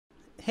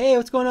Hey,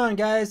 what's going on,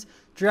 guys?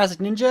 Jurassic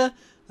Ninja.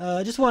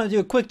 Just want to do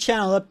a quick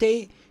channel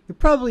update. You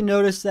probably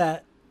noticed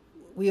that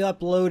we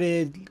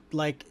uploaded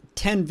like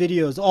 10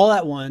 videos all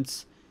at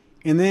once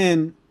and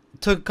then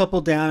took a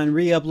couple down and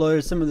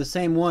re-uploaded some of the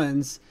same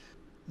ones.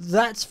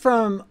 That's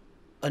from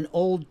an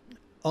old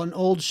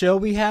show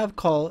we have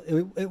called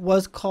it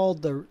was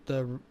called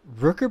the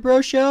Rooker Bro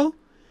Show.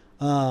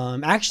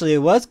 Actually,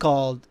 it was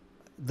called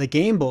the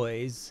Game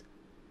Boys,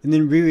 and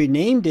then we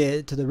renamed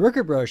it to the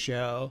Rooker Bro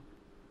Show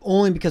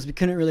only because we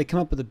couldn't really come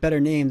up with a better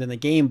name than the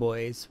Game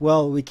Boys.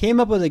 Well, we came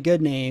up with a good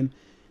name,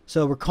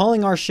 so we're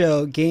calling our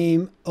show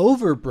Game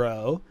Over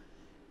Bro,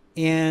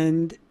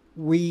 and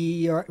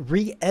we are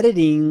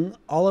re-editing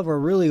all of our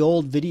really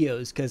old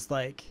videos because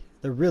like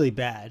they're really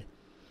bad.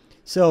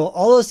 So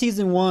all of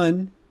season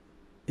 1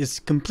 is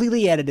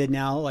completely edited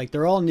now. Like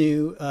they're all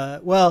new.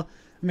 Well,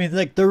 I mean,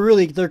 like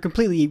they're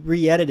completely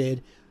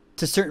re-edited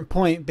to a certain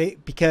point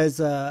because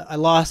I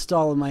lost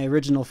all of my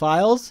original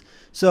files.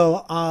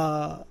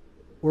 So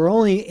we're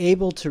only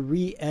able to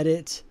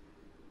re-edit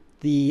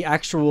the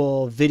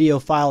actual video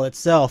file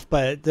itself,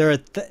 but they're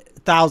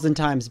 1,000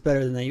 times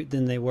better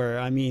than they were.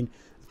 I mean,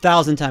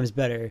 1,000 times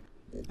better.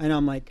 I know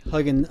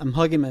I'm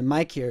hugging my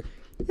mic here.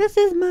 This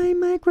is my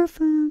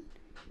microphone.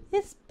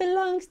 This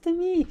belongs to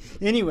me.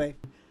 Anyway,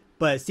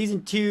 but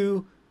season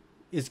 2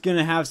 is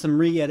gonna have some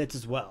re-edits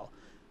as well.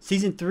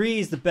 Season 3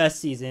 is the best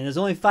season. There's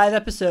only 5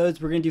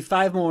 episodes. We're gonna do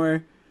 5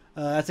 more.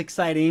 That's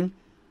exciting.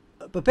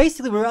 But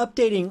basically, we're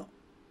updating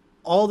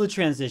all the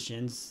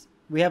transitions.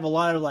 We have a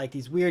lot of like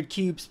these weird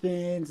cube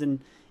spins and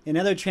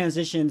other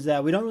transitions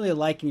that we don't really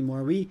like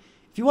anymore. If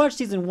you watch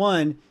season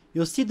 1,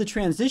 you'll see the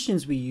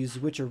transitions we use,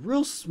 which are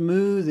real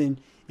smooth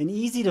and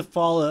easy to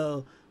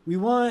follow. We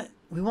want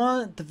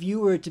the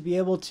viewer to be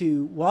able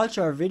to watch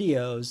our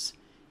videos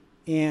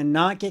and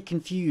not get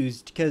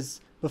confused,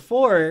 because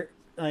before,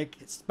 like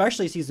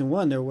especially season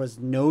 1, there was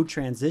no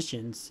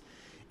transitions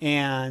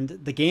and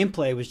the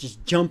gameplay was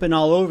just jumping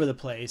all over the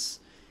place.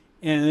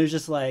 And there's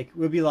just like,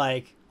 we'll be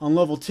like on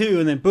level 2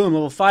 and then boom,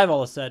 level 5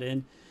 all of a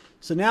sudden.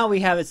 So now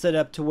we have it set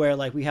up to where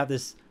like we have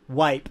this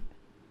wipe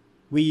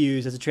we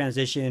use as a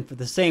transition for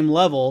the same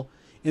level.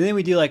 And then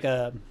we do like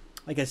a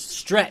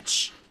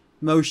stretch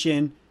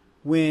motion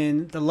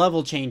when the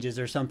level changes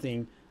or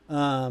something.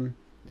 And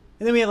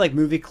then we have like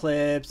movie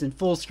clips and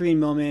full screen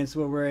moments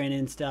where we're in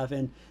and stuff.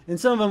 And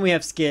some of them we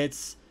have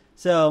skits.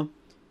 So,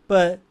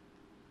 but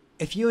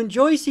if you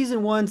enjoy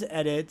season 1's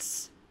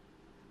edits,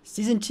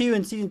 season 2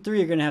 and season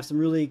 3 are going to have some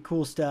really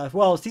cool stuff.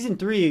 Well, season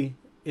 3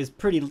 is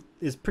pretty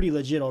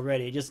legit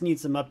already. It just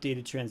needs some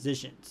updated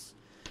transitions.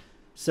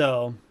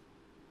 So,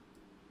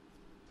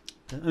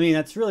 I mean,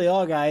 that's really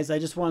all, guys. I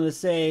just wanted to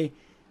say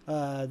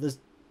this,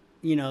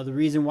 you know, the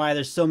reason why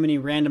there's so many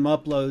random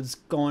uploads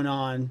going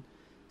on.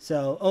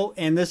 So, oh,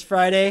 and this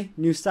Friday,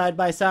 new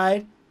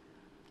side-by-side,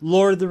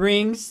 Lord of the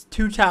Rings,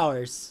 Two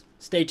Towers.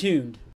 Stay tuned.